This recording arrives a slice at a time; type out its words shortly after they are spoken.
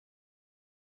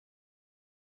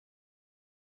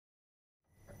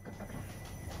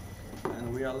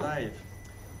And we are live.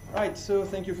 Right, so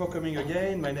thank you for coming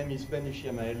again. My name is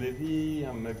Ishiyama-Levy.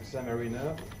 I'm a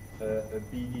Xamariner, a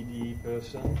BDD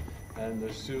person, and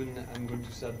soon I'm going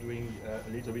to start doing a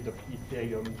little bit of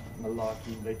Ethereum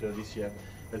malarkey later this year.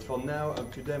 But for now,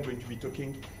 today I'm going to be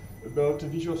talking about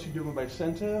Visual Studio Mobile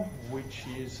Center, which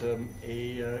is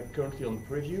currently on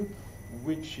preview,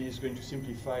 which is going to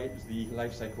simplify the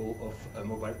life cycle of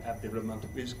mobile app development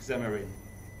with Xamarin.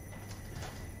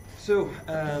 So,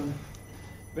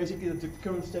 basically, the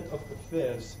current state of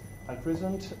affairs at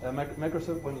present,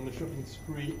 Microsoft went on a shopping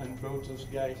spree and bought those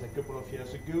guys a couple of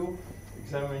years ago.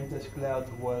 Xamarin Test Cloud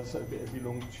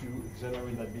belonged to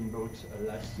Xamarin, had been bought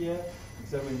last year.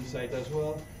 Xamarin Insight as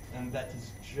well, and that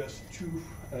is just two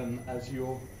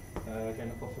Azure kind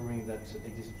of offering that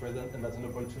exists present, and that's an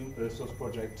open source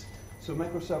project. So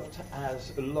Microsoft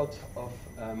has a lot of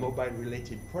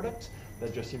mobile-related products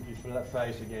that just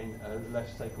simplifies, again,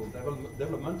 lifecycle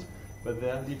development, but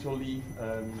they're literally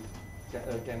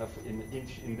kind of an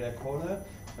inch in their corner,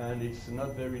 and it's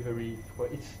not very, well,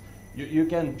 you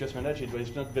can just manage it, but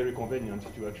it's not very convenient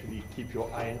to actually keep your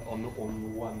eye on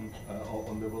one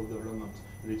on level development.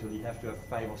 You literally have to have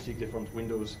 5 or 6 different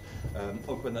windows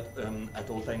open at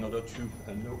all time in order to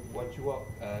know what you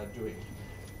are doing.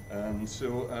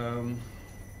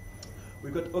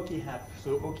 We've got OkiApp.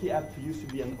 So OkiApp used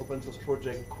to be an open source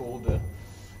project called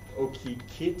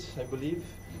OkiKit, I believe,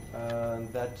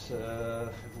 that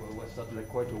was started like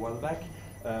quite a while back.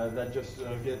 That just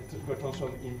got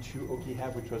transformed into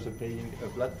OkiApp, which was a paying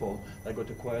platform that got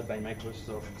acquired by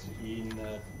Microsoft in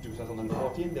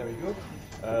 2014. There we go.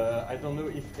 I don't know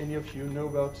if any of you know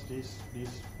about this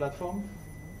platform.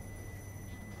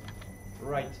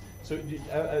 Right. So do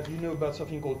you know about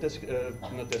something called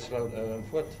not Test Cloud?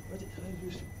 What it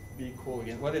used to be called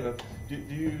again? Whatever. Do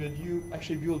you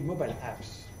actually build mobile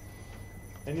apps?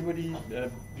 Anybody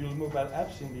build mobile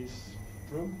apps in this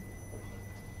room?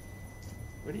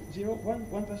 Ready? 0,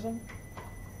 1 person?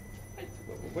 Right.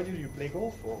 What do you play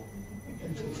golf for?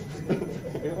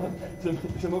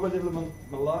 It's a mobile development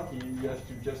malarkey. You have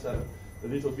to just have a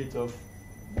little bit of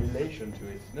relation to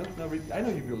it. No, really. I know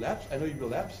you build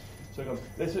apps. So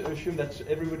let's assume that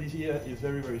everybody here is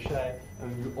very, very shy,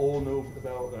 and you all know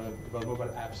about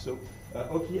mobile apps. So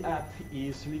OkiApp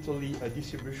is literally a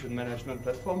distribution management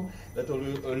platform that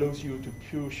allows you to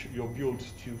push your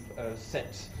builds to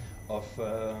sets of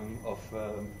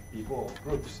people, or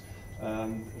groups,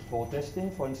 for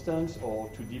testing, for instance, or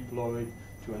to deploy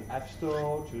to an app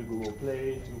store, to Google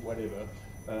Play, to whatever.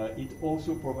 It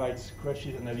also provides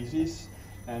crashes analysis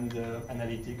and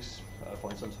analytics.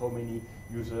 For instance, how many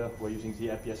users were using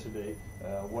the app yesterday,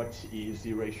 what is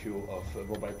the ratio of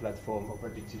mobile platform,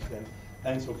 operating system,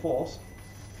 and so forth.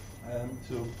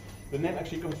 So the name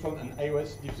actually comes from an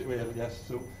iOS. Yes.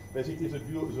 So basically, the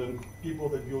people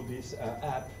that build this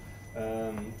app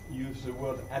use the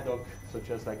word ad hoc, such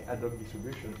as like ad hoc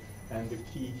distribution, and the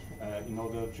key in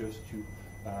order just to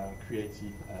create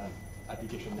the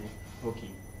application name Oki,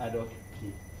 ad hoc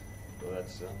key.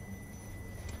 So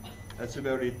that's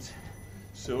about it.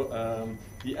 So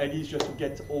the idea is just to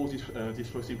get all this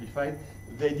flow simplified.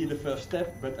 They did the first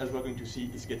step, but as we're going to see,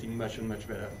 it's getting much and much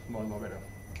better, more and more better.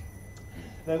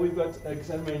 Then we've got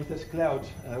Xamarin Test Cloud.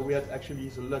 We had actually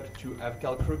the luck to have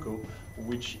Carl Kroko,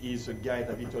 which is a guy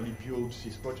that literally built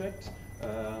this project.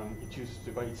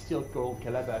 It's still called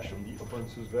Calabash on the open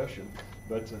source version,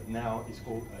 but now it's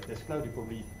called Test Cloud. You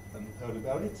probably heard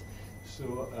about it.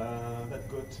 So that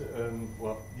got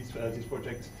this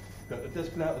project.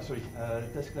 Test Cloud,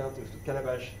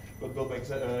 Calabash got built by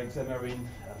Xamarin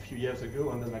a few years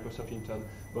ago, and then Microsoft in turn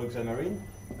bought Xamarin.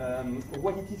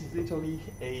 What it is literally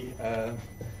a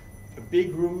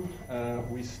big room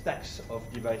with stacks of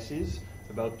devices,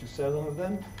 about 2,000 of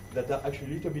them, that are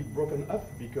actually a little bit broken up,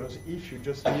 because if you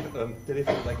just leave a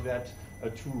telephone like that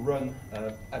to run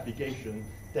application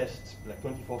tests like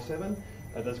 24/7,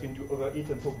 that's going to overheat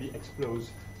and probably explode.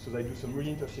 So they do some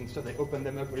really interesting stuff. They open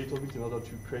them up a little bit in order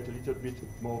to create a little bit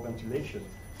more ventilation,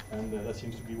 and that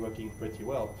seems to be working pretty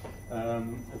well.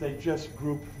 They just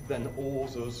group then all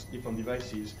those different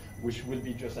devices, which will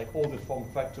be just like all the form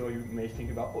factor you may think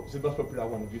about. The most popular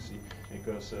one, obviously,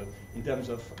 because in terms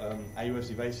of iOS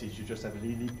devices, you just have a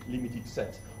really limited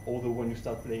set. Although when you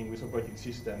start playing with operating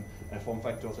system and form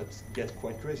factors, that get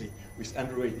quite crazy. With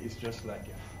Android, it's just like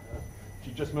if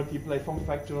you just multiply form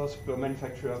factors per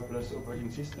manufacturer plus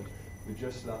operating system, we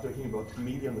just start talking about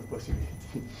millions of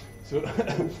possibilities. So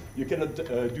you cannot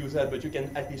do that, but you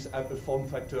can at least have a form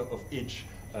factor of each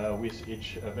with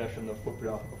each version of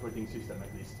popular operating system at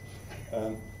least.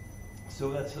 So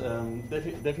that's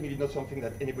definitely not something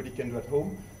that anybody can do at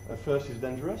home. First, it's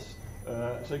dangerous.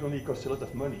 Secondly, it costs a lot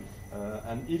of money.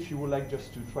 And if you would like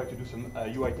just to try to do some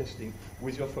UI testing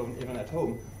with your phone, even at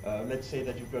home, let's say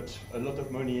that you've got a lot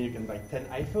of money, you can buy 10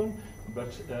 iPhone,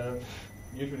 but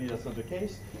usually that's not the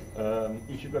case.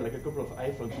 If you've got like a couple of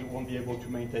iPhones, you won't be able to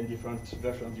maintain different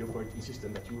versions of the operating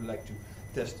system that you would like to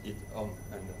test it on.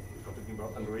 And if we're talking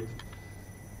about Android,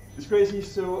 it's crazy.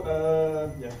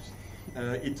 So yeah.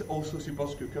 It also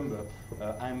supports Cucumber.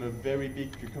 I'm a very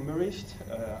big Cucumberist.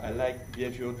 I like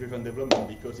behavior-driven development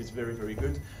because it's very, very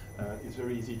good. It's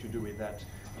very easy to do with that.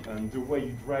 And the way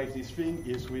you drive this thing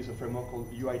is with a framework called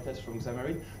UI Test from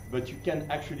Xamarin, but you can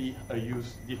actually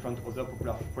use different other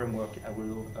popular frameworks, as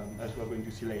we're going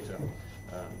to see later.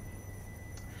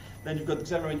 Then you've got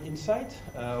Xamarin Insight,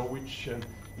 which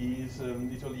is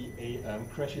literally a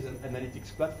crashes and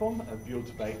analytics platform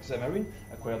built by Xamarin,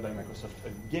 acquired by Microsoft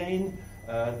again.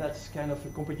 That's kind of a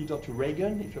competitor to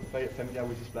Raygun, if you're familiar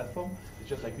with this platform. It's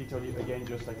just like literally, again,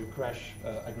 just like a crash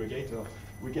aggregator.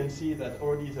 We can see that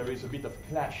already there is a bit of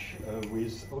clash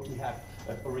with OkiHap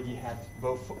that already had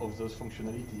both of those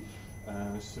functionality.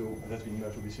 So that's been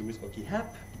merged obviously with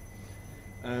OkiHap.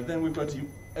 Then we've got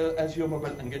the Azure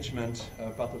Mobile Engagement,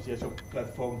 part of the Azure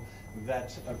platform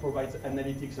that provides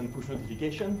analytics and push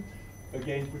notification.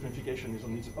 Again, push notification is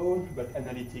on its own, but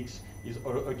analytics is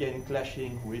again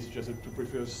clashing with just the two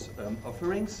previous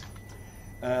offerings.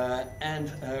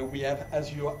 And we have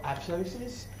Azure App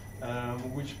Services,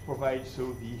 which provides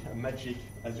the magic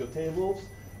Azure tables,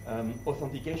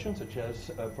 authentication, such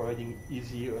as providing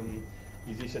easy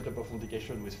setup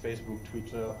authentication with Facebook,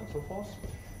 Twitter, and so forth.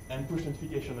 And push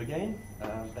notification again,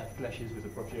 that clashes with the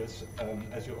previous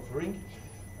Azure offering.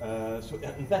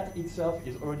 And that itself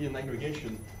is already an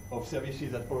aggregation of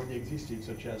services that already existed,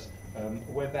 such as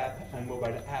web app and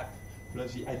mobile app,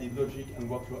 plus the added logic and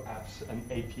workflow apps and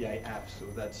API apps. So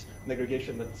that's an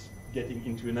aggregation that's getting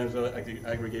into another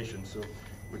aggregation. So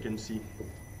we can see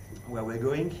where we're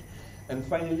going. And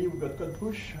finally, we've got Code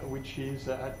Push, which is,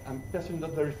 I'm personally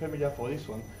not very familiar for this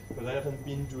one, because I haven't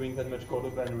been doing that much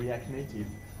Cordova and React Native.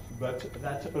 But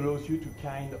that allows you to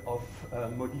kind of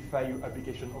modify your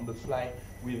application on the fly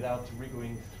without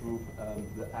going through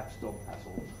the App Store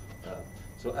hassle.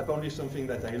 So apparently something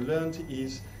that I learned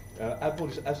is Apple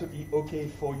is absolutely okay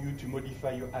for you to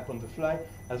modify your app on the fly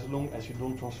as long as you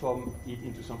don't transform it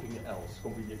into something else,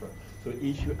 completely different. So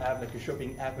if you have like a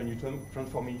shopping app and you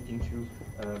transform it into,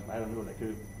 I don't know, like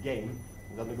a game,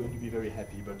 they're not going to be very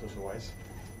happy, but otherwise,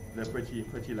 they're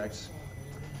pretty lax.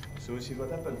 So this is what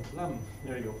happened.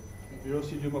 There you go. Visual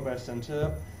Studio Mobile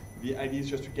Center. The idea is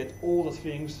just to get all the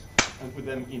things and put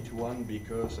them into one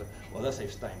because, well, that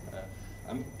saves time.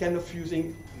 I'm kind of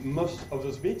using most of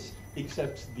those bits,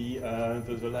 except the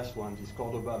last one, this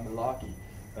Cordova Malarkey.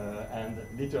 And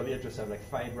literally I just have like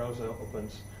 5 browser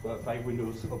opens, 5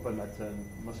 windows open at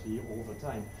mostly all the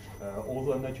time.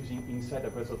 Although I'm not using Inside,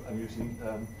 I'm using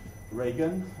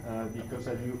Raygun because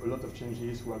I do a lot of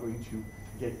changes we are going to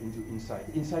get into Inside.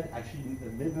 Inside actually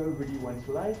never really went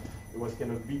live. It was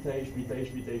kind of beta-ish,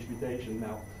 and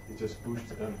now it's just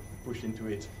pushed into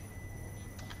it.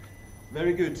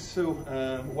 Very good. So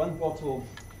one portal.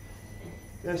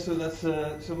 Yeah, so that's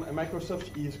so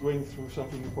Microsoft is going through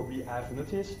something you probably have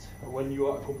noticed. When you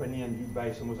are a company and you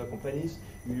buy some other companies,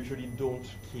 you usually don't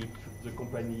keep the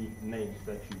company name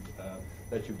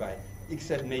that you buy,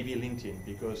 except maybe LinkedIn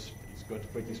because it's got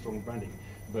pretty strong branding.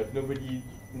 But nobody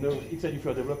knows, except if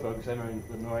you're a developer, because I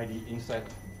have no idea inside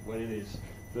what it is.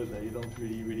 But you don't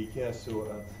really care.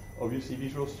 So obviously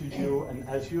Visual Studio and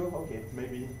Azure, okay,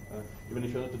 maybe even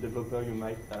if you're not a developer, you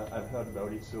might have heard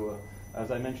about it. So as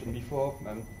I mentioned before,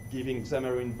 I'm giving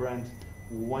Xamarin brand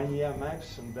 1 year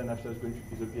max, and then after it's going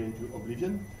to disappear into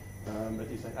oblivion. But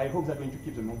it's like, I hope they're going to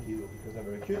keep the monkey though, because they're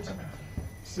very cute.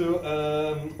 So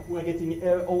we're getting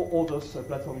all those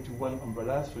platforms into one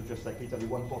umbrella, so just like literally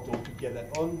one portal to get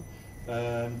that on.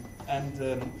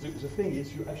 The thing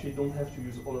is, you actually don't have to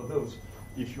use all of those.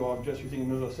 If you are just using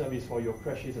another service for your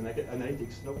crashes and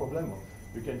analytics, no problem.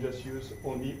 You can just use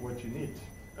only what you need.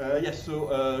 Yes,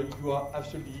 so you are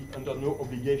absolutely under no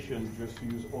obligation just to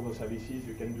use all the services.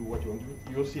 You can do what you want to do.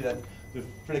 You'll see that the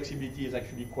flexibility is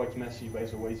actually quite massive. By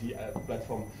the way, the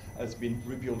platform has been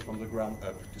rebuilt from the ground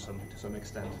up to some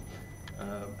extent.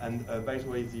 By the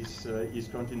way, this is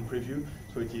currently in preview,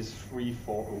 so it is free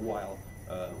for a while,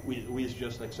 with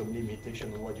just like some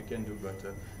limitation on what you can do, but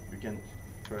you can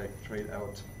try it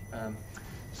out.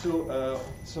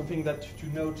 Something that to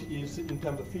note is in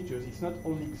terms of features, it's not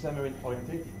only Xamarin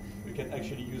oriented. You can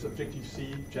actually use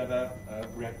Objective-C, Java,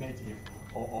 React Native,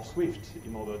 or Swift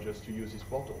in order just to use this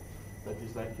portal. That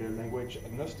is like language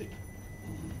agnostic.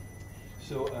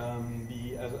 So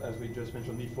as we just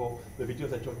mentioned before, the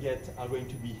videos that you'll get are going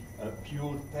to be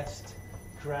pure test,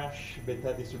 crash,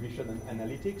 beta distribution, and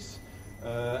analytics.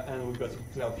 And we've got some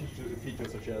cloud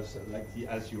features such as like the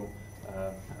Azure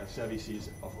services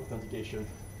of authentication,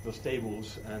 those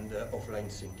tables, and offline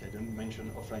sync. I didn't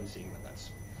mention offline sync, but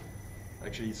that's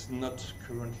actually it's not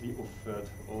currently offered.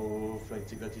 Offline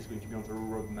sync that is going to be on the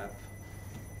roadmap.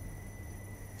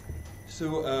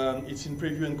 So it's in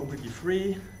preview and completely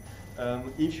free.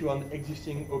 If you're an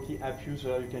existing OK app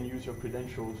user, you can use your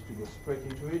credentials to go straight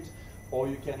into it, or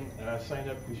you can sign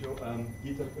up with your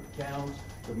GitHub account,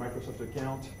 your Microsoft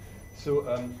account. So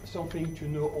something to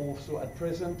know also at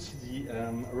present, the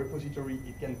repository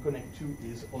it can connect to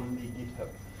is only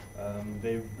GitHub.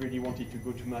 They really wanted to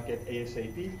go to market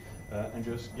ASAP and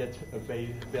just get a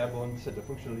bare bones set of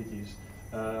functionalities.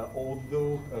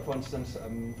 Although, for instance,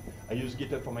 I use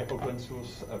GitHub for my open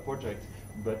source project,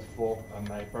 but for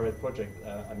my private project,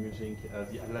 I'm using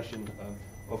the Atlassian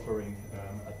offering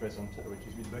at present, which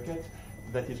is Bitbucket.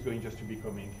 That is going just to be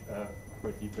coming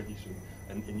pretty soon,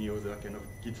 and any other kind of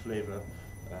Git flavor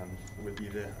will be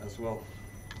there as well.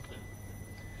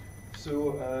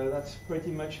 So that's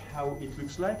pretty much how it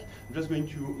looks like. I'm just going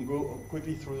to go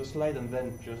quickly through the slide and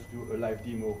then just do a live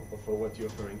demo of what you're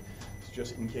offering.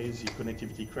 Just in case the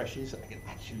connectivity crashes, I can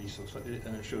actually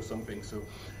show something. So,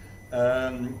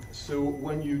 so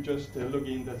when you just log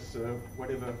in, that's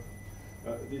whatever.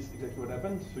 This is exactly what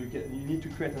happened. So you need to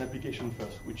create an application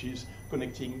first, which is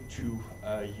connecting to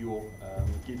your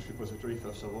Git repository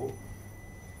first of all.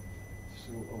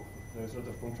 So there's a lot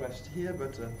of contrast here,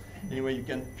 but anyway, you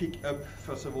can pick up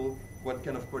first of all what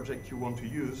kind of project you want to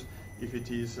use, if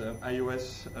it is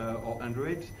iOS or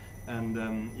Android, and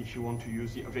if you want to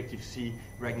use the Objective-C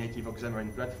React Native or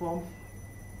Xamarin platform.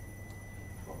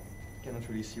 Cannot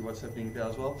really see what's happening there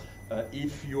as well.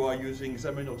 If you are using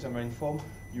Xamarin or Xamarin Form,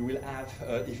 you will have,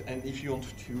 if you want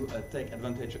to take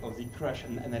advantage of the crash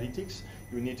and analytics,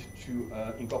 you need to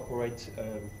incorporate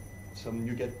some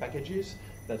NuGet packages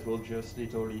that will just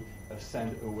literally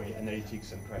send away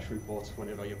analytics and crash reports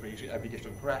whenever your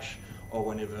application crash or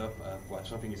whenever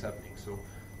something is happening. So,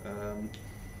 I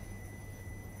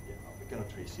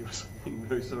cannot really see what's happening,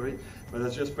 very sorry. But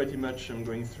that's just pretty much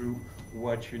going through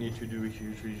what you need to do if you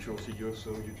use Visual Studio.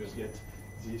 So you just get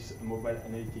this mobile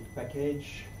analytic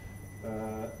package,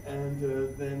 and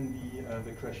then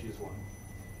the crashes one.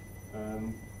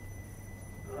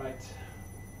 Right,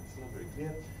 it's not very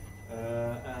clear.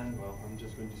 And well, I'm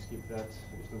just going to skip that.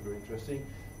 It's not very interesting.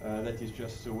 That is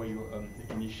just the way you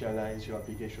initialize your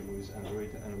application with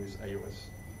Android and with iOS.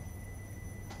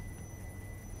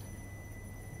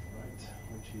 Right,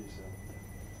 which is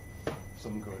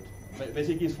some code.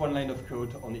 Basically, it's one line of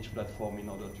code on each platform in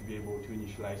order to be able to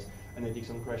initialize analytics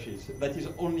and crashes. That is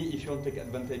only if you want to take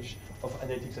advantage of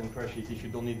analytics and crashes. If you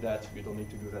don't need that, you don't need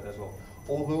to do that as well.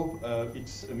 Although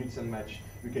it's a mix and match.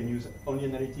 You can use only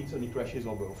analytics, only crashes,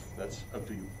 or both. That's up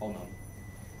to you, or none.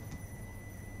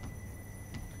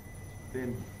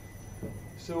 Then,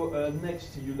 so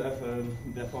next, you'll have,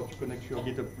 therefore, to connect your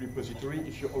GitHub repository.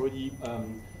 If you're already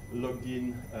logged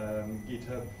in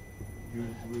GitHub, you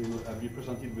will be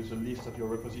presented with a list of your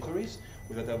repositories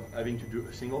without having to do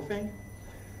a single thing.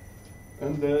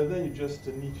 And then you just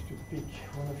need to pick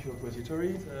one of your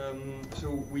repositories.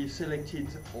 So we selected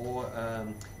our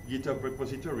GitHub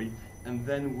repository, and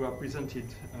then we are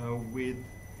presented with,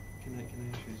 can I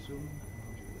actually zoom?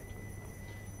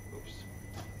 Oops.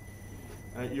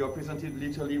 You are presented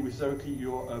literally with directly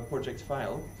your project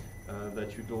file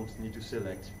that you don't need to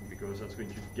select, because that's going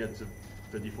to get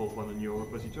the default one on your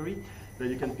repository. Then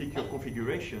you can pick your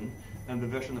configuration and the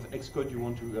version of Xcode you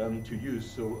want to use.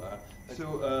 So,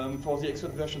 for the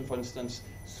Xcode version, for instance,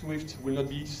 Swift will not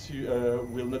be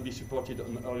supported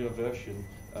on earlier version.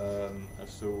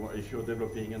 So, if you're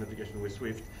developing an application with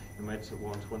Swift, you might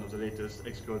want one of the latest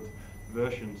Xcode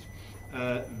versions.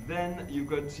 Then you've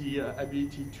got the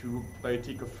ability to, by a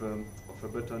tick of a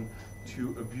button,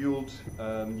 to build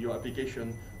your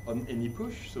application on any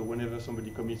push. So whenever somebody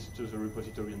commits to the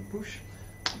repository and push,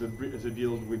 the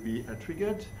build will be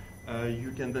triggered.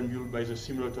 You can then build by the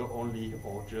simulator only,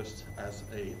 or just as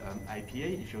a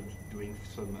IPA if you're doing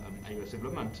some iOS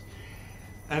development.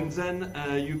 And then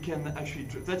you can actually,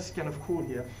 that's kind of cool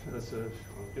here, that's, you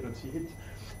cannot see it,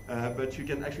 but you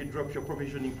can actually drop your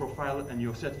provisioning profile and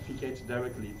your certificate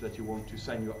directly that you want to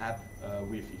sign your app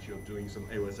with if you're doing some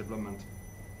iOS development.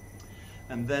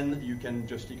 And then you can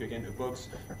just tick again a box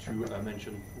to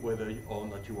mention whether or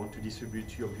not you want to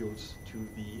distribute your builds to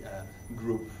the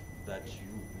group that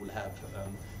you will have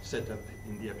set up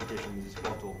in the application in this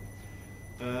portal.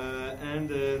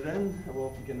 Then,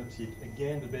 well, you cannot see it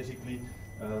again, but basically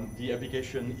the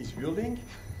application is building.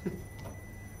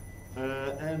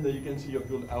 And you can see your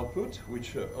build output,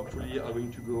 which hopefully are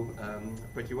going to go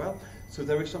pretty well. So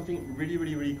there is something really,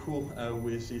 really, really cool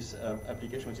with this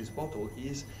application, with this portal,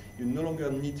 is you no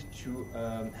longer need to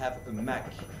have a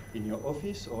Mac in your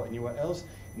office or anywhere else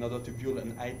in order to build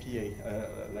an IPA,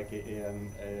 like an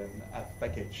app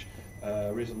package.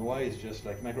 Reason why is just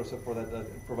like Microsoft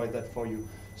provide that for you.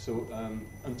 So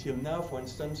until now, for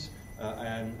instance,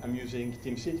 I'm using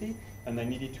TeamCity, and I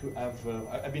needed to have,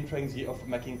 I've been trying the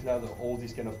Macking Cloud, all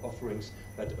these kind of offerings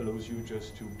that allows you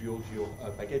just to build your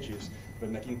packages. But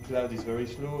Macking Cloud is very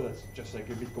slow, that's just like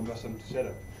a bit cumbersome to set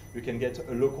up. You can get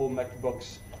a local Mac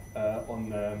box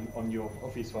on your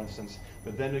office, for instance.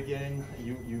 But then again,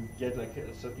 you get like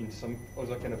in some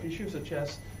other kind of issues, such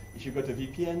as if you've got a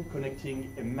VPN,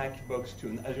 connecting a Mac box to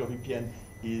an Azure VPN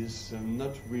is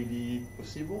not really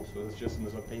possible, so it's just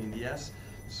another pain in the ass.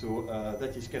 So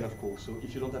that is kind of cool. So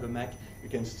if you don't have a Mac, you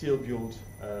can still build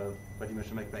pretty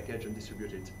much a Mac package and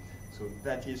distribute it. So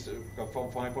that is,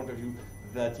 from my point of view,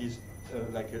 that is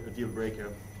like a deal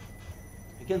breaker.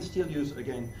 You can still use,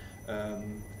 again,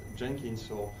 Jenkins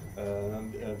or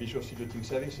Visual Studio Team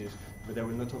Services, but I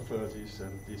will not offer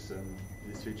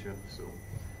this feature. So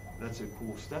that's a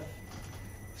cool stuff.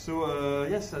 So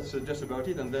yes, that's just about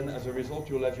it. And then as a result,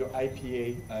 you'll have your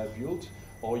IPA built,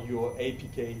 or your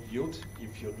APK build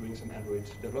if you're doing some Android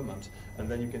development, and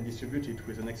then you can distribute it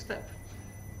with the next step.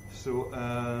 So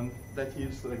that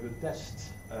is like the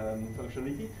test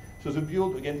functionality. So the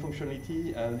build, again,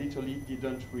 functionality literally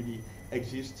didn't really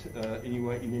exist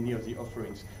anywhere in any of the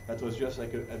offerings. That was just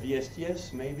like a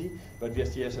VSTS maybe, but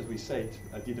VSTS, as we said,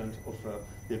 didn't offer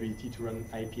the ability to run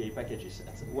IPA packages.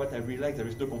 That's what I really like. There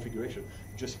is no configuration.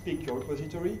 Just pick your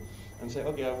repository and say,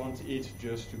 okay, I want it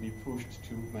just to be pushed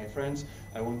to my friends.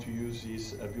 I want to use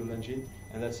this build engine,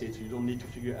 and that's it. You don't need to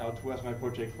figure out where's my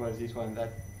project, where's this one,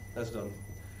 that. That's done.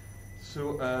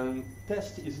 So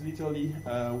test is literally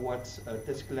what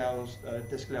test cloud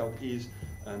is,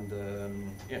 and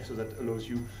yeah, so that allows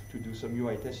you to do some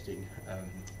UI testing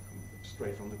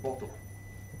straight from the portal.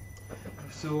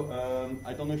 So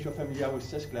I don't know if you're familiar with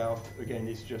test cloud. Again,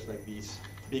 it's just like these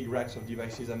big racks of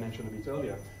devices I mentioned a bit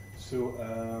earlier. So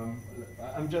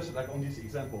I'm just like on this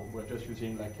example, we're just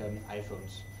using like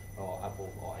iPhones or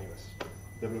Apple or iOS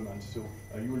development. So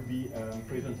you will be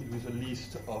presented with a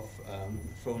list of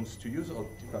phones to use, or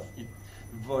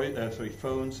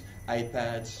phones,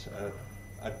 iPads,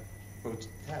 iPod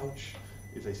Touch,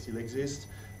 if they still exist.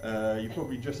 You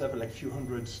probably just have like few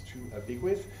hundreds to pick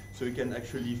with, so you can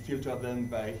actually filter them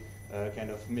by kind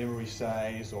of memory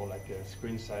size or like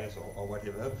screen size or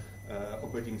whatever,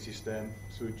 operating system.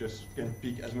 So you just can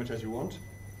pick as much as you want.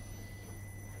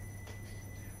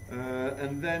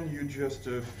 And then you just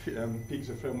pick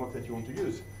the framework that you want to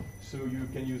use. So you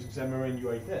can use Xamarin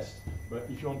UI Test, but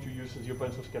if you want to use the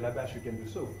open source Calabash, you can do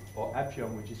so. Or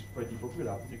Appium, which is pretty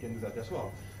popular, you can do that as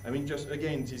well. I mean, just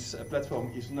again, this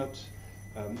platform is not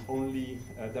only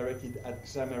directed at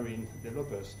Xamarin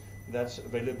developers. That's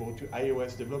available to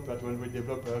iOS developer, to Android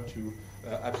developer, to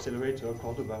Accelerator,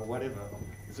 Cordoba, whatever.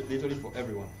 It's literally for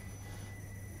everyone.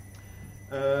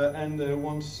 And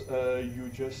once you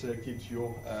just selected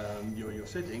your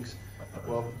settings,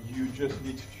 well, you just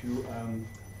need to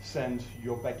send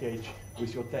your package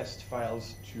with your test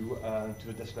files to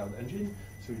the test cloud engine.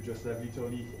 So you just have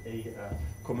literally a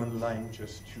command line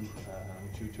just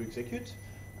to execute.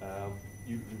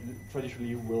 You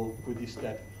traditionally will put this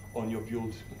step on your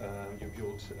build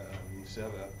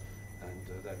server,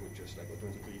 and that would just like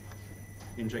automatically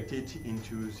inject it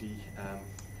into the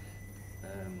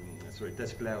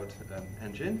test cloud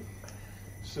engine.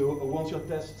 So once your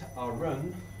tests are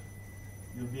run,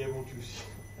 you'll be able to see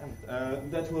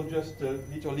that will just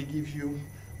literally give you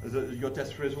your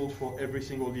test result for every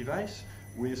single device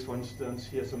with, for instance,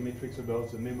 here some metrics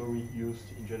about the memory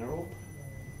used in general.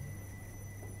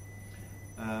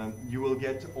 You will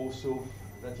get also,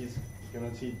 that is, you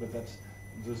cannot see it, but that's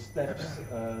the steps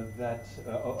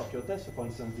of your test. So for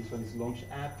instance, this one is launch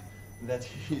app. That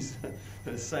is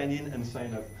sign in and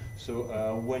sign up.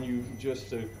 So when you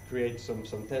just create some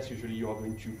tests, usually you are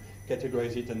going to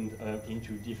categorize it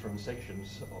into different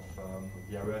sections of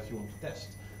the areas you want to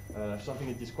test.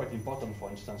 Something that is quite important, for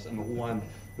instance, and one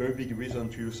very big reason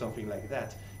to use something like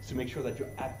that is to make sure that your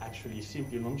app actually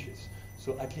simply launches.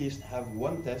 So at least have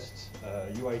one test,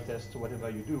 UI test,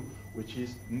 whatever you do, which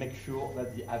is make sure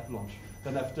that the app launch.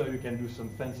 Then after you can do some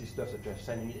fancy stuff such as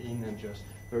signing in and just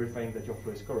verifying that your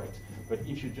flow is correct. But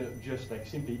if you just like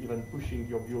simply even pushing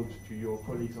your build to your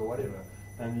colleagues or whatever,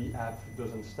 and the app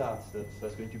doesn't start,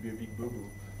 that's going to be a big boo-boo.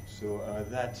 So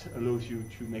that allows you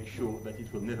to make sure that it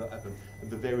will never happen, at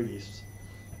the very least.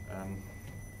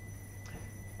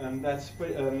 And that's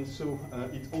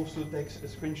it also takes a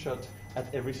screenshot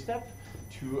at every step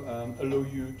to allow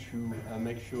you to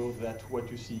make sure that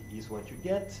what you see is what you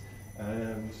get.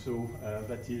 That's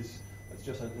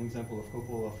just an example of a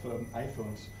couple of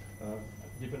iPhones.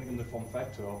 Depending on the form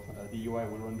factor, the UI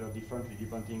will render differently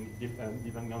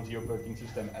depending on the operating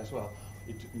system as well.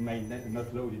 It might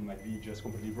not load, it might be just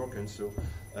completely broken. So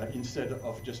instead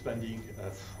of just spending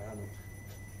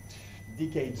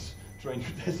decades trying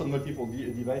to test on multiple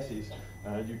devices,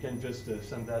 you can just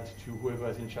send that to whoever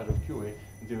is in charge of QA.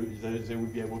 They will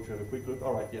be able to have a quick look.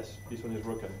 All right, yes, this one is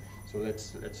broken. So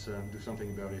let's do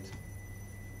something about it.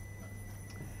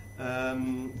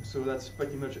 So that's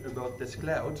pretty much about this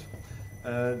cloud.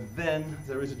 Then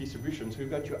there is a distribution. So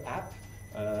you've got your app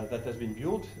that has been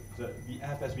built. The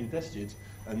app has been tested,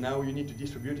 and now you need to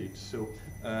distribute it. So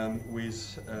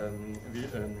with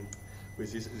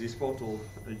this portal,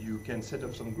 you can set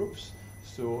up some groups.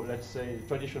 So let's say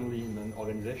traditionally in an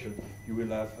organization, you will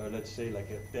have, let's say, like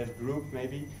a dev group,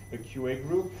 maybe a QA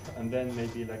group, and then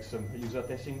maybe like some user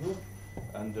testing group,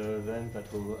 and then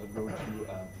that will go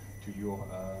to your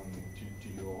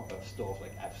stores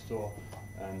like App Store,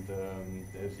 and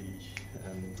there's the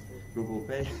Google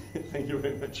Pay. Thank you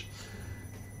very much.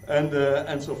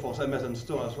 And so forth. Amazon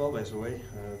Store as well, by the way.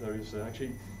 There is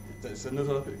actually, it's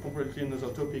completely another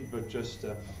topic, but just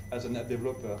as an app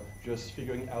developer, just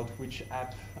figuring out which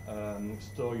app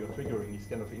store you're triggering is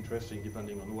kind of interesting,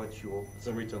 depending on what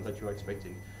the return that you're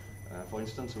expecting. For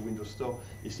instance, a Windows Store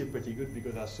is still pretty good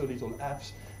because there are so little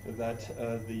apps that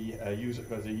the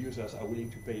users are willing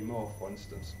to pay more, for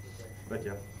instance. But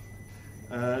yeah.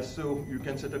 So you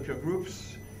can set up your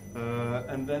groups,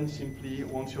 and then simply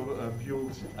once your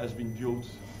build has been built,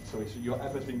 so your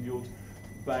app has been built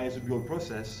by the build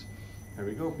process, there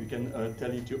we go, you can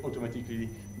tell it to automatically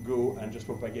go and just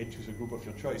propagate to the group of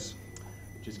your choice,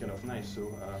 which is kind of nice.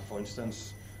 So for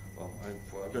instance, well,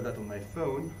 I've got that on my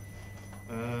phone.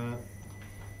 All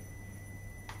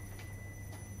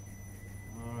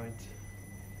right,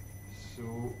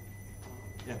 so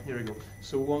yeah, here we go.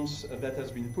 So once that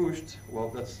has been pushed, well,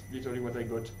 that's literally what I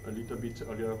got a little bit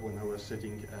earlier when I was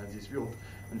setting this build.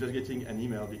 I'm just getting an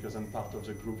email because I'm part of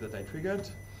the group that I triggered.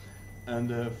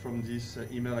 And from this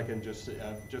email, I can just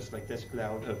like test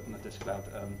cloud, not test cloud,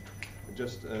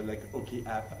 just like OK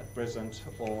app at present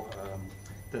or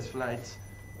test flight.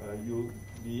 You'll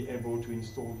be able to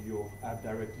install your app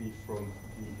directly from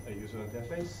the user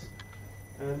interface,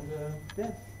 and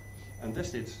yeah, and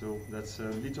test it. So that's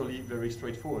literally very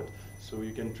straightforward. So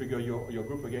you can trigger your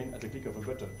group again at the click of a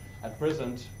button. At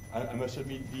present, I must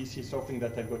admit this is something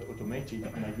that I've got automated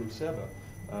on my Google server.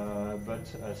 But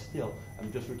still,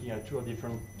 I'm just looking at two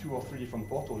or three different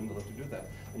portals in order to do that.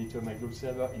 I need to have my group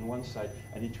server in one side.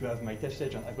 I need to have my test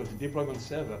agent. I've got the deployment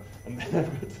server, and then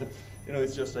I've got,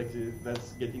 it's just like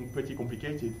that's getting pretty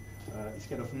complicated. It's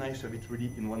kind of nice to have it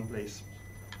really in one place.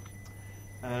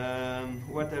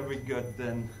 What have we got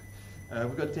then?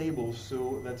 We've got tables,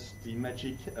 so that's the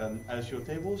magic Azure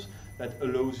tables that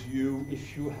allows you,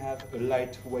 if you have a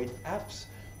lightweight apps,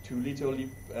 to literally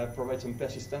provide some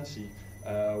persistency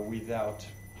without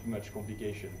too much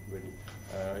complication, really.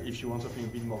 If you want something a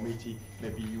bit more meaty,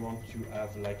 maybe you want to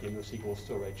have like a NoSQL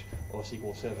storage or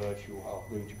SQL Server if you are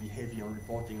going to be heavy on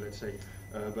reporting, let's say.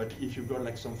 But if you've got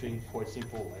like something quite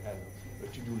simple, like I don't know, a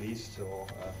to-do list or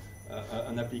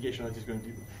an application that is going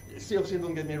to, still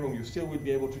don't get me wrong, you still will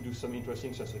be able to do some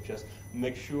interesting stuff, such as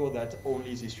make sure that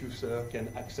only this user can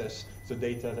access the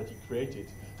data that he created,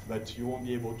 but you won't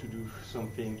be able to do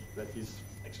something that is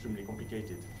extremely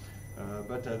complicated.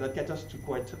 But that caters to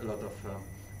quite a lot of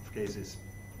cases.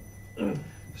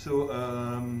 So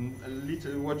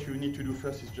what you need to do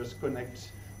first is just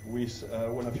connect with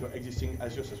one of your existing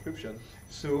Azure subscription.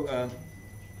 So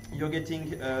you're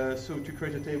getting, so to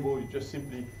create a table, you just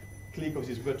simply click on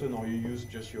this button, or you use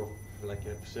just your like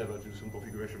a server to do some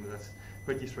configuration, but that's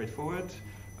pretty straightforward.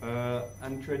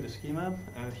 And create a schema.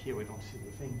 Here we don't see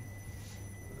the thing.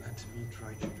 Let me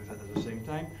try to do that at the same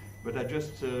time. But I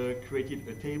just created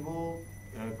a table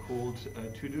called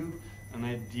to-do, and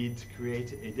I did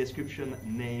create a description,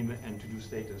 name, and to-do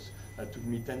status. That took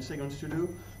me 10 seconds to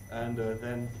do, and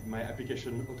then my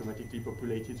application automatically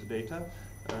populated the data.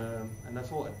 And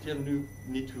that's all. I didn't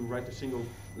need to write a single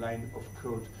line of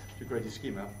code to create a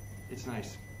schema. It's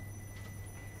nice.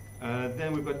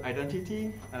 Then we've got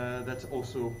identity. That's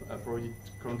also provided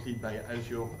currently by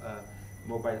Azure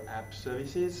Mobile App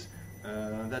Services.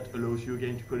 that allows you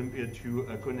again to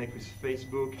connect with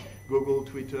Facebook, Google,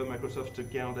 Twitter, Microsoft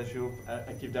account, Azure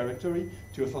Active Directory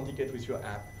to authenticate with your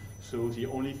app. So the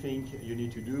only thing you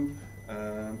need to do,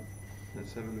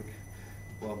 let's have a look.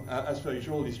 Well, as per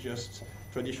usual, is just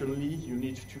traditionally you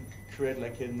need to create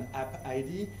like an app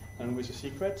ID and with a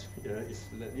secret. It's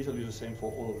literally the same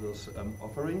for all of those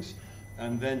offerings.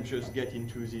 And then just get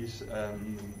into this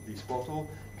portal,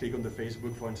 click on the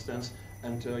Facebook, for instance,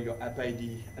 enter your app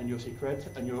ID and your secret,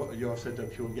 and your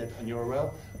setup, you'll get an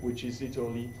URL, which is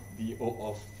literally the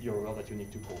OAuth URL that you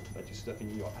need to call, that you stuff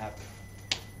in your app.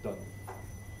 Done.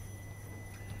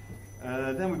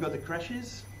 Then we've got the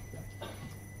crashes.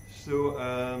 So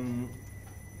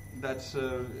that's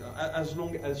as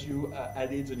long as you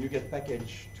added the NuGet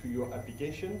package to your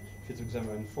application, if it's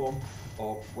Xamarin Form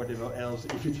or whatever else.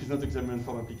 If it is not Xamarin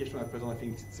Form application, at present I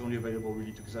think it's only available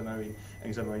really to Xamarin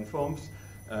and Xamarin Forms.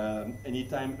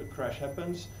 Anytime a crash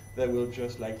happens, they will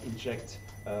just like inject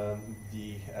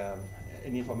any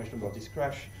information about this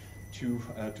crash to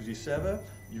this server.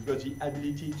 You've got the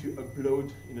ability to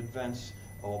upload in advance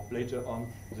or later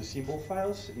on the symbol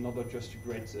files in order just to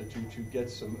get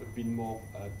some a bit more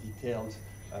detailed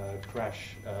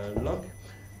crash log.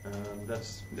 That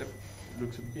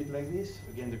looks a bit like this.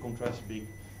 Again, the contrast being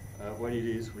what it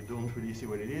is. We don't really see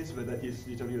what it is, but that is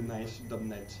literally a nice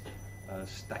 .NET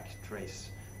stack trace.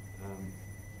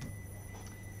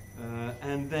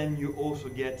 And then you also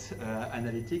get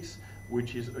analytics,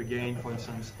 which is again, for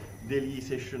instance, daily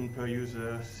session per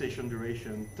user, session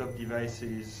duration, top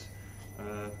devices,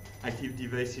 active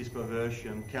devices per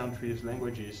version, countries,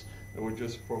 languages. That will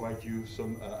just provide you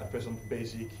some at present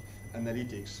basic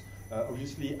analytics.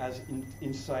 Obviously, as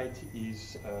Insight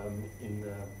is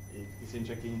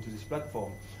injecting into this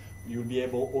platform, you'll be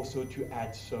able also to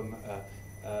add some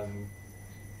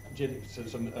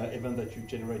event that you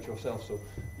generate yourself. So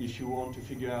if you want to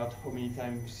figure out how many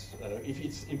times, if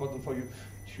it's important for you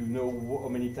to know how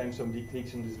many times somebody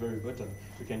clicks on this very button,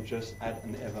 you can just add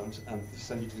an event and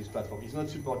send it to this platform. It's not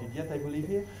supported yet, I believe,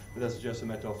 here, but that's just a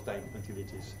matter of time until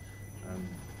it is.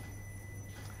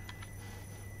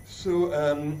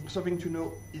 Something to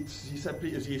know,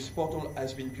 this portal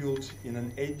has been built in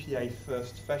an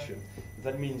API-first fashion.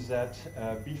 That means that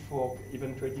before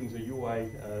even creating the UI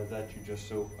that you just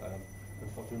saw,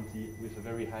 unfortunately with a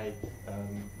very high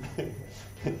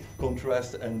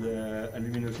contrast and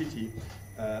luminosity,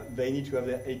 they need to have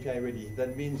their API ready.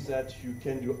 That means that you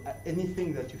can do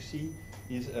anything that you see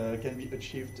can be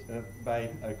achieved by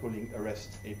calling a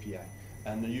REST API.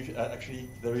 And actually,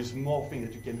 there is more thing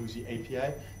that you can do with the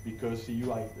API because the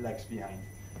UI lags behind.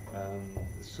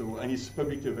 And it's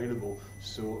publicly available,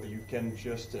 so you can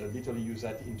just literally use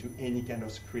that into any kind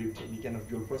of script, any kind of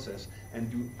build process,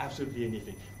 and do absolutely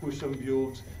anything. Push some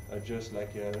build, just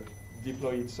like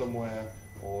deploy it somewhere,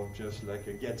 or just like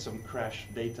get some crash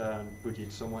data and put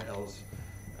it somewhere else.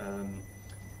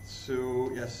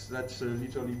 So yes, that's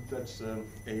literally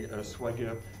a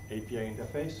Swagger API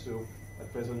interface. So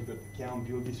at present, you've got count,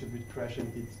 build, distribute, crash,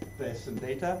 and test some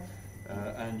data,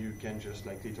 and you can just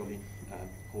like literally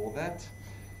call that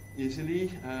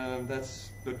easily.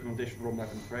 That's documentation,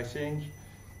 roadmap, and pricing.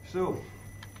 So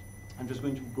I'm just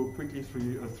going to go quickly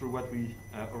through what we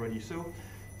already saw.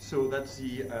 So that's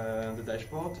the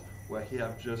dashboard, where here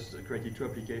I've just created two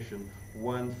applications,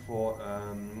 one for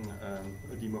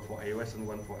a demo for iOS and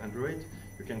one for Android.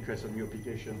 You can create a new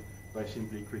application by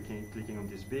simply clicking on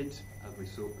this bit, as we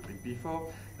saw a bit before.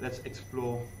 Let's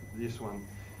explore this one.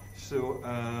 So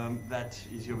that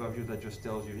is the overview that just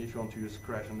tells you if you want to use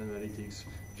crash and analytics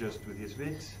just with this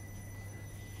bit.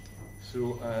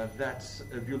 So that's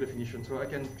a build definition. So I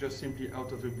can just simply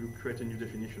out of the blue create a new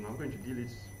definition. I'm going to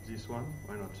delete this one.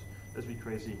 Why not? Let's be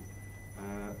crazy.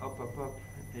 Up,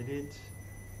 edit,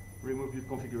 remove build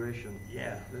configuration.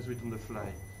 Yeah, let's do it on the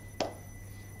fly.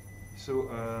 So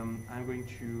I'm going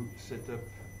to set up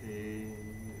a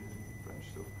branch.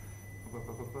 So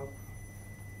up.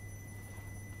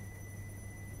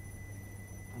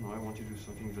 Oh no, I want to do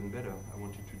something even better. I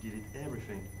want you to delete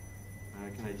everything.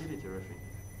 Can I delete everything?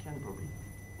 I can probably.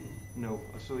 No.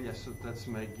 So yes, so that's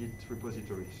my Git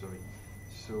repository. Sorry.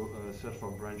 So search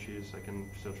for branches. I can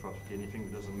search for anything.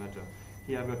 It doesn't matter.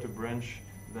 Here I've got a branch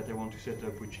that I want to set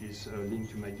up, which is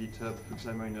linked to my GitHub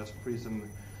Xamarin Prism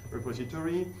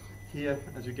repository. Here,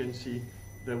 as you can see,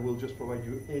 that will just provide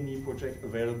you any project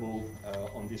available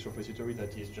on this repository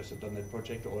that is just a .NET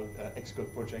project or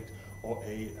Xcode project or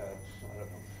a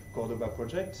Cordova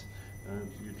project.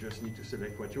 You just need to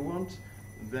select what you want.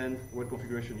 Then what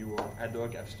configuration you want, ad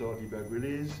hoc, app store, debug,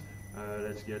 release.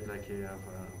 Let's get like a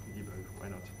debug, why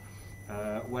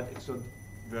not? What Xcode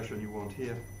version you want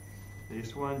here.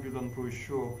 This one, build on Pro is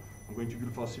sure. I'm going to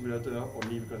build for simulator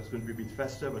only because it's going to be a bit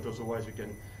faster, but otherwise you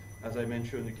can, as I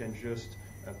mentioned, you can just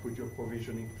put your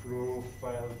provisioning flow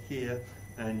file here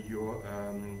and your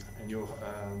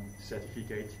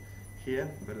certificate here,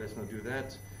 but let's not do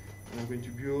that. And I'm going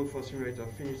to build for simulator,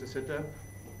 finish the setup,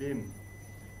 BIM.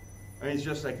 And it's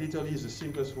just like literally the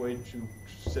simplest way to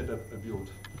set up a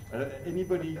build.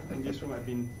 Anybody in this room have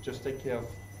been just take care of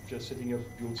just setting up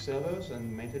build servers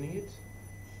and maintaining it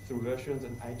through versions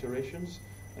and iterations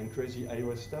and crazy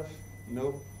iOS stuff?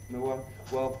 No? No one?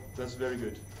 Well, that's very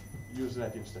good. Use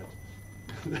that instead.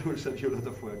 That will save you a lot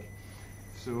of work.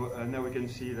 So now we can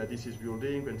see that this is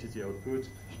building, we can see the output.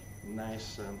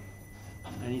 Nice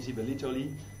and easy, but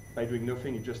literally by doing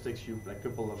nothing, it just takes you like a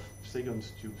couple of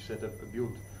seconds to set up a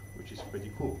build, which is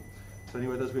pretty cool. So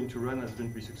anyway, that's going to run, that's going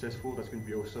to be successful, that's going to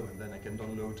be awesome, and then I can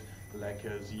download like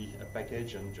the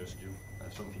package and just do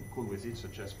something cool with it,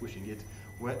 such as pushing it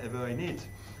wherever I need.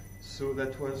 So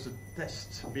that was the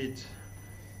test bit.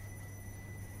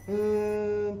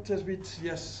 Test bit,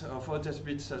 yes, for test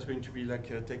bits that's going to be like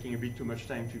taking a bit too much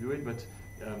time to do it, but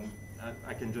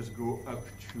I can just go up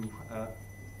to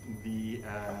the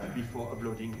before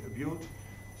uploading a build.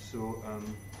 So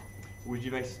which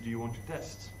device do you want to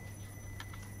test?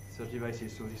 Search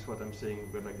devices, so this is what I'm saying.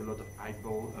 We've got like a lot of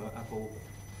Apple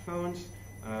phones.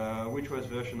 Which was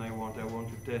version I want? I want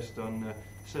to test on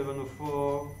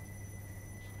 704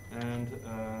 and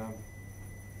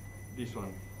this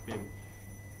one, BIM.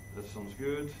 That sounds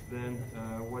good. Then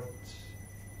what?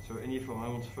 So any from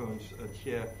our phones,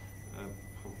 here,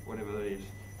 whatever that is.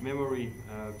 Memory,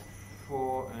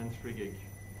 4 and 3 gig,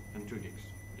 and 2 gigs.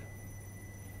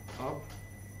 Yeah. Up.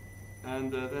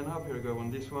 And then up here I go on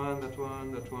this one, that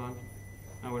one, that one.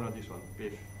 No, well, not this one,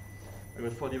 BIF. I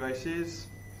got 4 devices.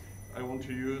 I want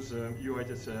to use UI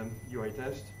test,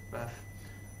 BAF.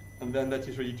 And then that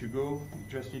is ready to go. You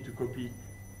just need to copy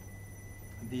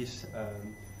these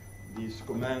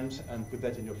commands and put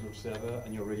that in your build server,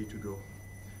 and you're ready to go.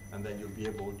 And then you'll be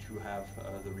able to have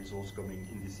the results coming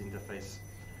in this interface.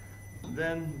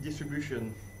 Then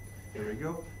distribution. Here we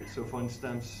go. So for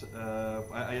instance,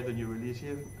 I had a new release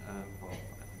here. Well, I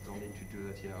don't need to do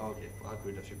that here. Okay, well,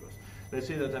 good, I suppose. Let's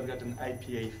say that I've got an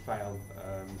IPA file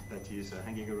that is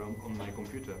hanging around on my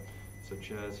computer,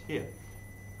 such as here,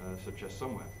 such as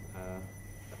somewhere.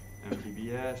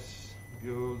 MTBS,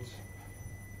 build,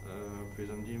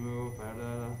 Prism demo,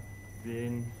 parallel,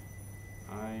 bin,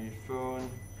 iPhone,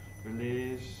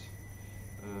 release,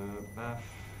 BAF,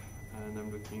 and I'm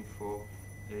looking for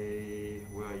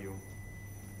where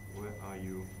are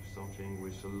you? Something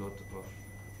with a lot of,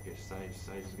 okay, size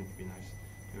is going to be nice.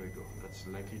 Here we go. That's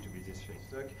likely to be this thing.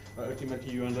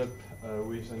 Ultimately, you end up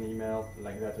with an email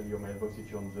like that in your mailbox if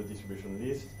you're on the distribution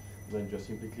list. Then just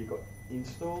simply click on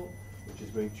install, which is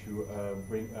going to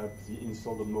bring up the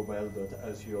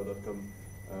install.mobile.azure.com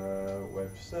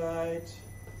website.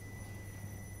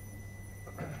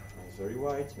 It's very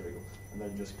white. Here we go. And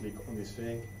then just click on this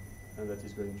thing, and that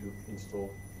is going to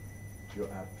install your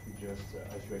app, just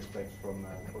as you expect from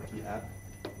OT app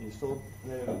install.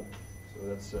 There. So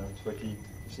that's pretty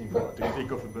simple. To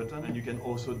click off a button, and you can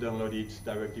also download it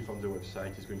directly from the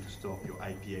website. It's going to store your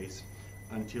IPAs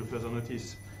until further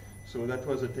notice. So that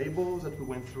was the tables that we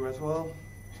went through as well.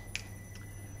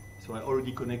 So I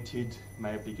already connected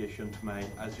my application to my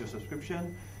Azure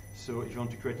subscription. So if you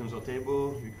want to create another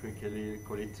table, you quickly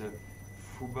call it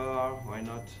foobar, why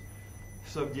not?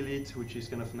 Sub-delete, which is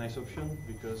kind of a nice option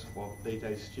because well, data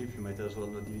is cheap, you might as well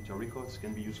not delete your records,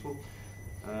 can be useful.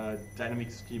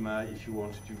 Dynamic schema, if you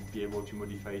want to be able to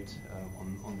modify it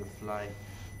on the fly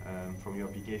from your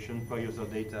application. Per user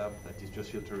data, that is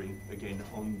just filtering again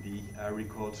on the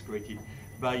records created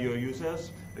by your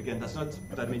users. Again, that's not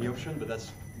that many options, but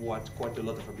that's what quite a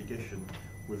lot of application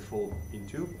will fall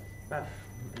into. Paf,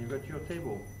 and you've got your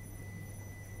table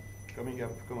coming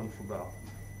up. Come on, foobar.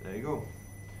 There you go.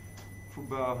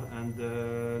 Foobar, and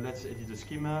let's edit the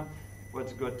schema.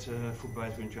 What's got foobar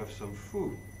is going to have some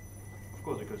foo. Of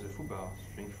course, because the foobar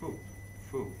string foo,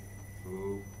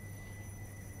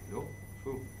 no,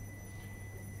 foo,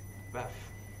 BAF.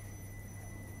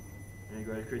 And you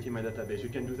go creating my database. You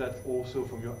can do that also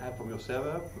from your app, from your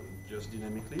server, just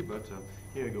dynamically. But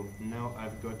here we go. Now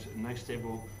I've got a nice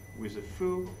table with a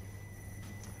foo.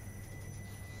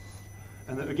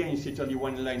 And again, it's literally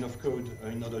one line of code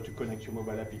in order to connect your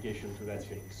mobile application to that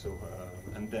thing. So,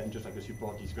 and then just like a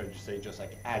support is going to say, just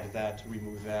like add that,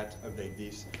 remove that, update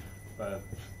this.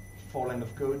 4 lines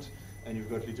of code, and you've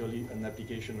got literally an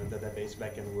application and database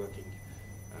back and working.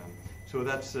 So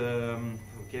that's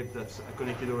Okay, that's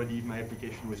connected already my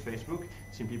application with Facebook,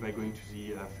 simply by going to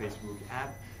the Facebook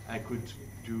app. I could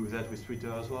do that with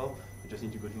Twitter as well. I just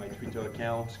need to go to my Twitter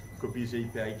account, copy the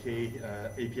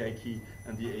API key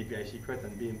and the API secret,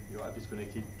 and bam, your app is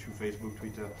connected to Facebook,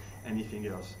 Twitter, anything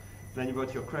else. Then you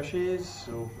got your crashes,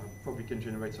 so I probably can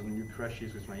generate some new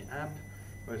crashes with my app.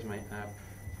 Where's my app?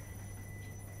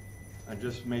 I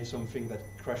just made something that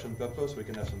crashed on purpose so we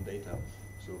can have some data.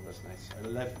 So that's nice. I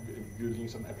love building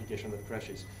some application that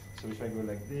crashes. So if I go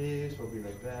like this, probably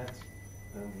like that,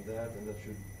 and that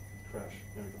should crash.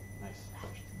 There we go. Nice.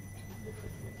 Crashed.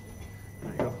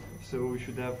 There you go. So we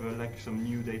should have like some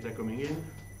new data coming in.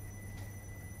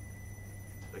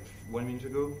 Like 1 minute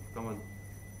ago. Come on.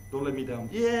 Don't let me down.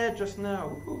 Yeah, just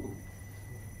now. Woohoo.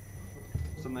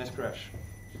 Some nice crash.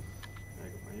 There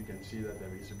you go. And you can see that there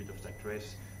is a bit of stack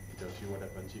trace. It tells you what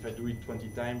happens. If I do it 20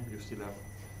 times, you still have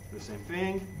the same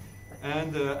thing.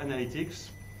 And analytics.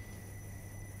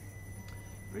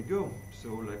 There we go.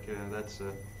 So like that's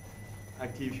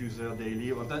active user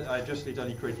daily. Or that, I just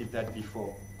literally created that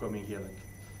before coming here, like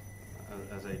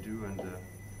as I do. And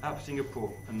app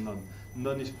Singapore and none.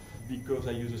 None is because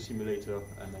I use a simulator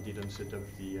and I didn't set up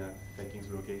the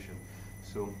Vikings location.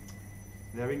 So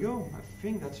there we go. I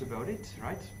think that's about it,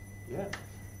 right? Yeah.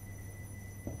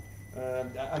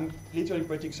 I'm literally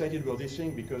pretty excited about this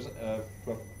thing because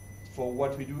for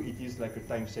what we do, it is like a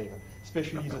time saver.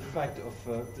 Especially the fact of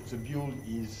the build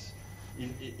is,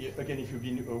 again, if you've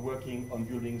been working on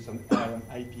building some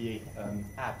IPA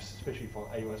apps, especially for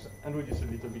iOS, Android is a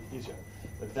little bit easier.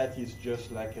 But that is just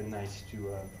like a nice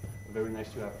to, very nice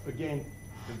to have. Again,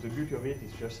 the beauty of it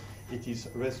is just, it is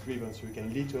REST driven, so you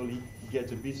can literally get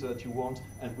the bits that you want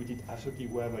and put it absolutely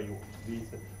wherever you want. Be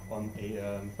it on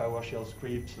a PowerShell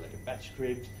script, like a batch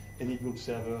script, any build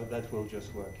server, that will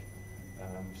just work.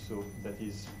 So that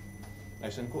is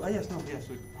nice and cool. Yes, so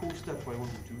cool stuff I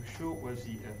wanted to show was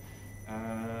the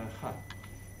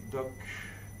doc,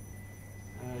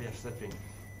 yes, that thing,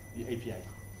 the API.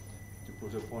 To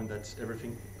prove the point that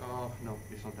everything, oh, no,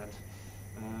 it's not that.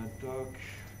 Doc,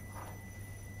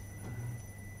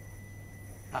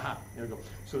 aha, here we go.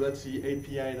 So that's the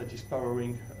API that is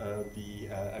powering the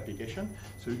application.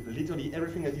 So literally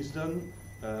everything that is done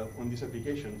on this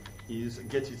application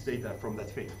gets its data from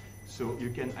that thing. So you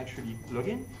can actually log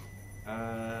in.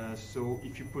 So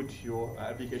if you put your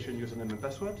application username and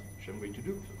password, which I'm going to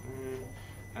do,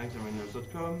 so,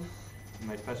 axelminers.com,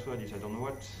 my password is I don't know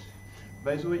what.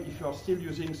 By the way, if you are still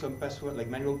using some password, like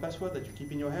manual password that you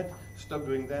keep in your head, stop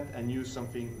doing that and use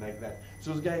something like that.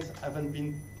 Those guys haven't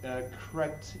been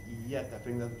cracked yet. I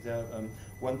think that they're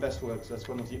 1Password, that's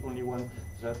one of the only ones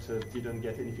that didn't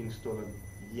get anything stolen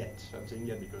yet. I'm saying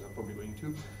yet because I'm probably going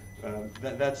to.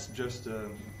 That's just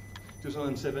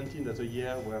 2017, that's a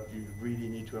year where you really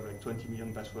need to have like 20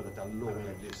 million passwords that are low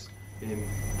like this.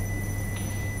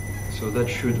 So that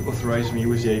should authorize me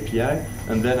with the API,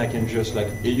 and then I can just like,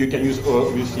 you can use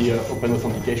obviously open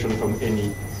authentication from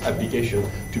any application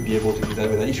to be able to do that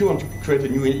with that. If you want to create a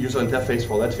new user interface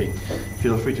for that thing,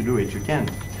 feel free to do it, you can.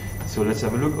 So let's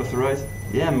have a look, authorize.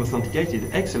 Yeah, I'm authenticated,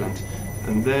 excellent.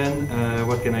 And then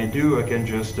what can I do? I can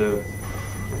just,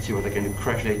 let's see what I can do,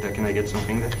 crash data, can I get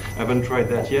something there? I haven't tried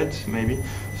that yet, maybe.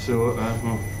 So,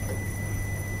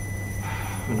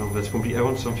 no, that's complete. I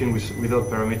want something without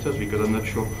parameters because I'm not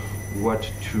sure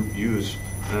what to use.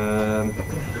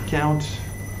 Account,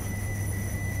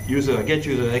 user, get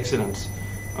user, excellent.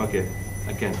 Okay,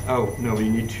 I can. Oh, no, we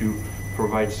need to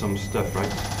provide some stuff,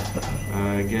 right?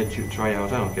 Get you, try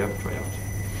out, I don't care, try out.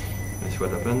 Let's see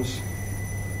what happens.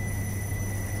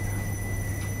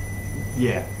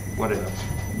 Yeah, whatever.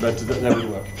 But that will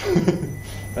work.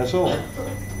 That's all.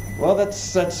 Well,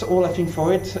 that's all I think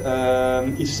for it.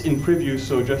 It's in preview,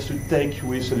 so just to take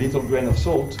with a little grain of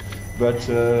salt. But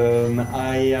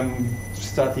I am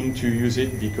starting to use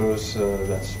it because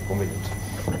that's convenient.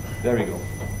 There we go.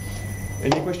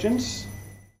 Any questions?